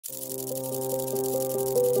IISER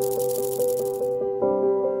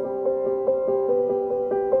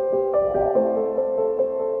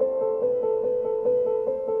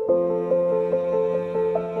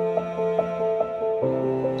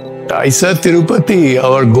Tirupati,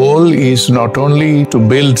 our goal is not only to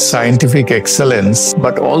build scientific excellence,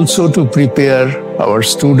 but also to prepare our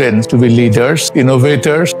students to be leaders,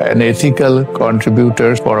 innovators, and ethical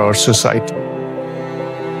contributors for our society.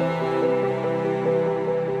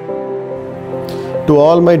 To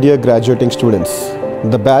all my dear graduating students,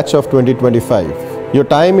 the batch of 2025, your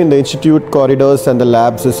time in the institute corridors and the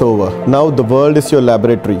labs is over. Now the world is your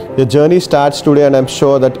laboratory. Your journey starts today, and I'm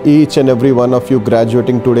sure that each and every one of you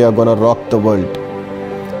graduating today are gonna rock the world.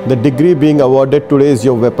 The degree being awarded today is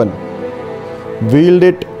your weapon. Wield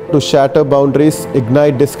it to shatter boundaries,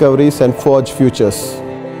 ignite discoveries, and forge futures.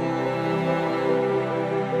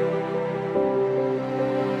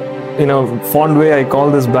 In a fond way, I call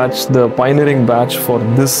this batch the pioneering batch for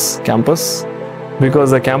this campus, because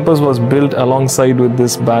the campus was built alongside with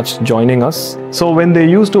this batch joining us. So when they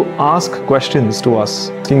used to ask questions to us,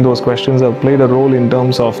 I think those questions have played a role in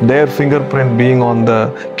terms of their fingerprint being on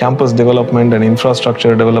the campus development and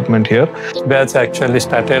infrastructure development here. Batch actually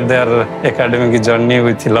started their academic journey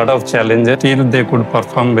with a lot of challenges. Still they could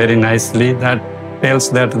perform very nicely. That tells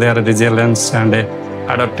that their resilience and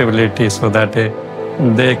adaptability, so that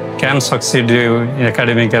they can succeed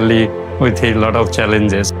academically with a lot of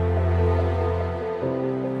challenges.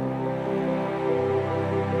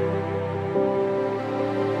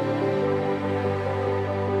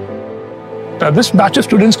 This batch of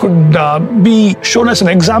students could be shown as an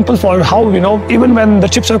example for how, even when the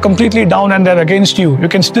chips are completely down and they're against you, you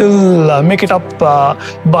can still make it up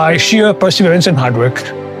by sheer perseverance and hard work.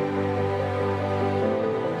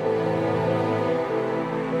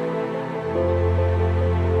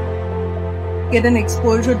 Get an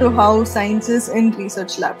exposure to how science is in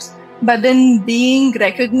research labs, but then being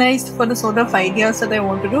recognized for the sort of ideas that I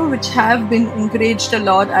want to do, which have been encouraged a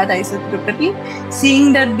lot at IISER Tirupati,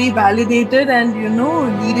 seeing that be validated and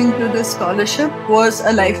leading to the scholarship was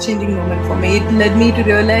a life-changing moment for me. It led me to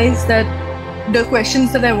realize that the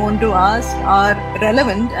questions that I want to ask are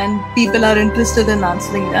relevant and people are interested in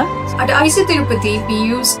answering them. At IISER Tirupati, we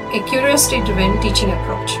use a curiosity-driven teaching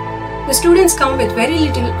approach. The students come with very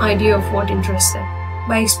little idea of what interests them.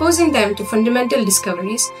 By exposing them to fundamental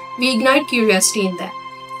discoveries, we ignite curiosity in them,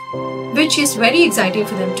 which is very exciting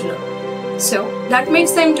for them to learn. So that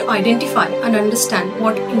makes them to identify and understand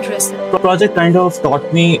what interests them. The project kind of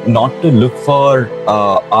taught me not to look for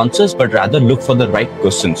answers, but rather look for the right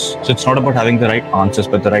questions. So it's not about having the right answers,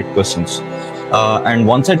 but the right questions. And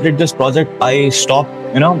once I did this project, I stopped,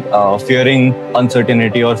 fearing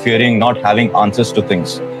uncertainty or fearing not having answers to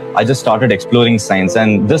things. I just started exploring science,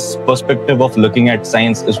 and this perspective of looking at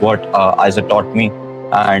science is what IISER taught me.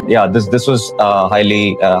 And yeah, this was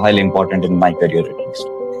highly important in my career at least.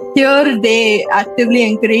 Here, they actively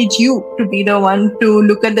encourage you to be the one to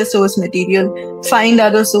look at the source material, find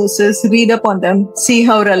other sources, read up on them, see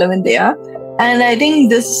how relevant they are. And I think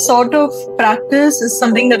this sort of practice is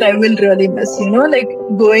something that I will really miss, like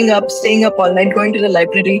going up, staying up all night, going to the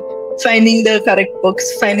library, finding the correct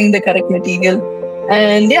books, finding the correct material.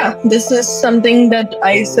 And yeah, this is something that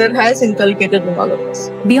IISER has inculcated in all of us.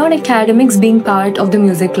 Beyond academics, being part of the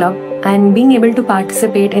music club and being able to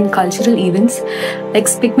participate in cultural events like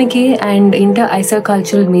SPICMICE and Inter-IISER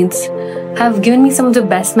cultural meets have given me some of the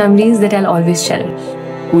best memories that I'll always cherish.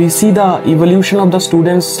 We see the evolution of the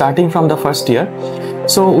students starting from the first year.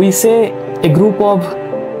 So we say a group of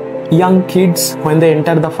young kids when they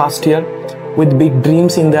enter the first year with big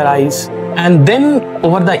dreams in their eyes. And then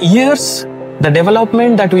over the years, the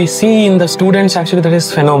development that we see in the students, actually, that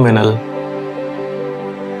is phenomenal.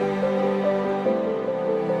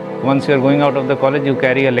 Once you are going out of the college, you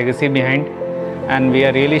carry a legacy behind, and we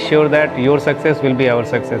are really sure that your success will be our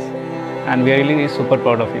success, and we are really super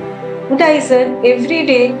proud of you. IISER every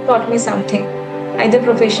day taught me something, either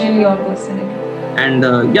professionally or personally. And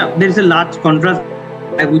there is a large contrast.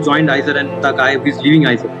 The guy who joined IISER and the guy who is leaving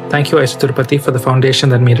IISER. Thank you, IISER Tirupati, for the foundation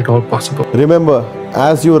that made it all possible. Remember,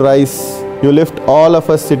 as you rise, you lift all of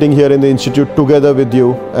us sitting here in the institute together with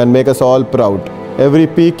you and make us all proud. Every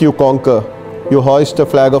peak you conquer, you hoist the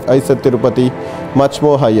flag of IISER Tirupati much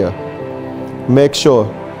more higher. Make sure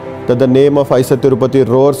that the name of IISER Tirupati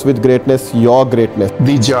roars with greatness, your greatness.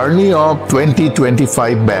 The journey of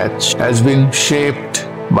 2025 batch has been shaped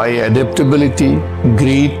by adaptability,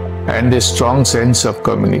 grit, and a strong sense of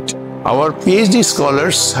community. Our PhD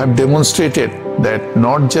scholars have demonstrated that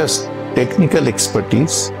not just technical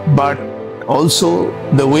expertise, but also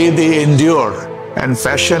the way they endure and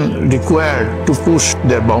fashion required to push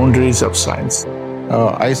their boundaries of science.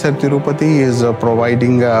 IISER Tirupati is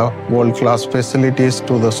providing world-class facilities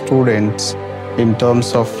to the students in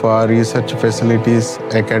terms of research facilities,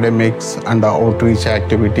 academics, and outreach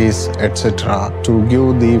activities, etc., to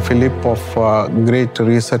give the fillip of great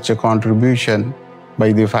research contribution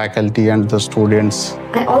by the faculty and the students.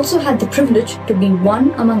 I also had the privilege to be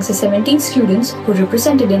one amongst the 17 students who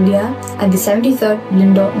represented India at the 73rd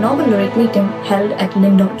Lindau Nobel Laureate meeting held at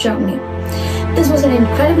Lindau, Germany. This was an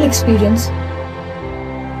incredible experience.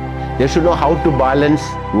 They should know how to balance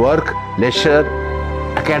work, leisure,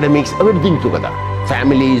 academics, everything together.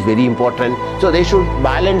 Family is very important. So they should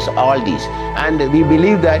balance all these. And we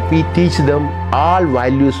believe that we teach them all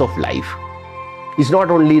values of life. It's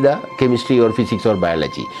not only the chemistry or physics or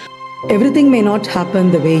biology. Everything may not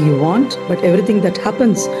happen the way you want, but everything that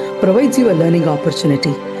happens provides you a learning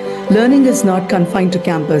opportunity. Learning is not confined to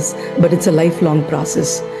campus, but it's a lifelong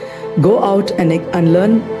process. Go out and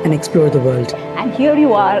learn and explore the world. And here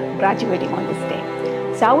you are graduating on this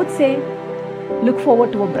day. So I would say, look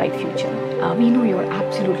forward to a bright future. We know you're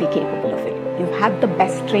absolutely capable of it. You've had the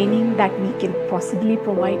best training that we can possibly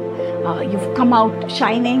provide. You've come out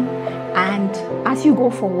shining. And as you go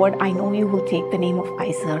forward, I know you will take the name of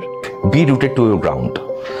IISER. Be rooted to your ground.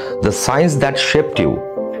 The science that shaped you.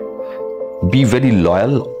 Be very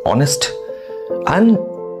loyal, honest, and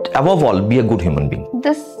above all, be a good human being.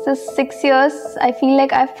 This 6 years, I feel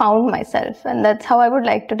like I found myself, and that's how I would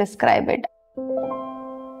like to describe it.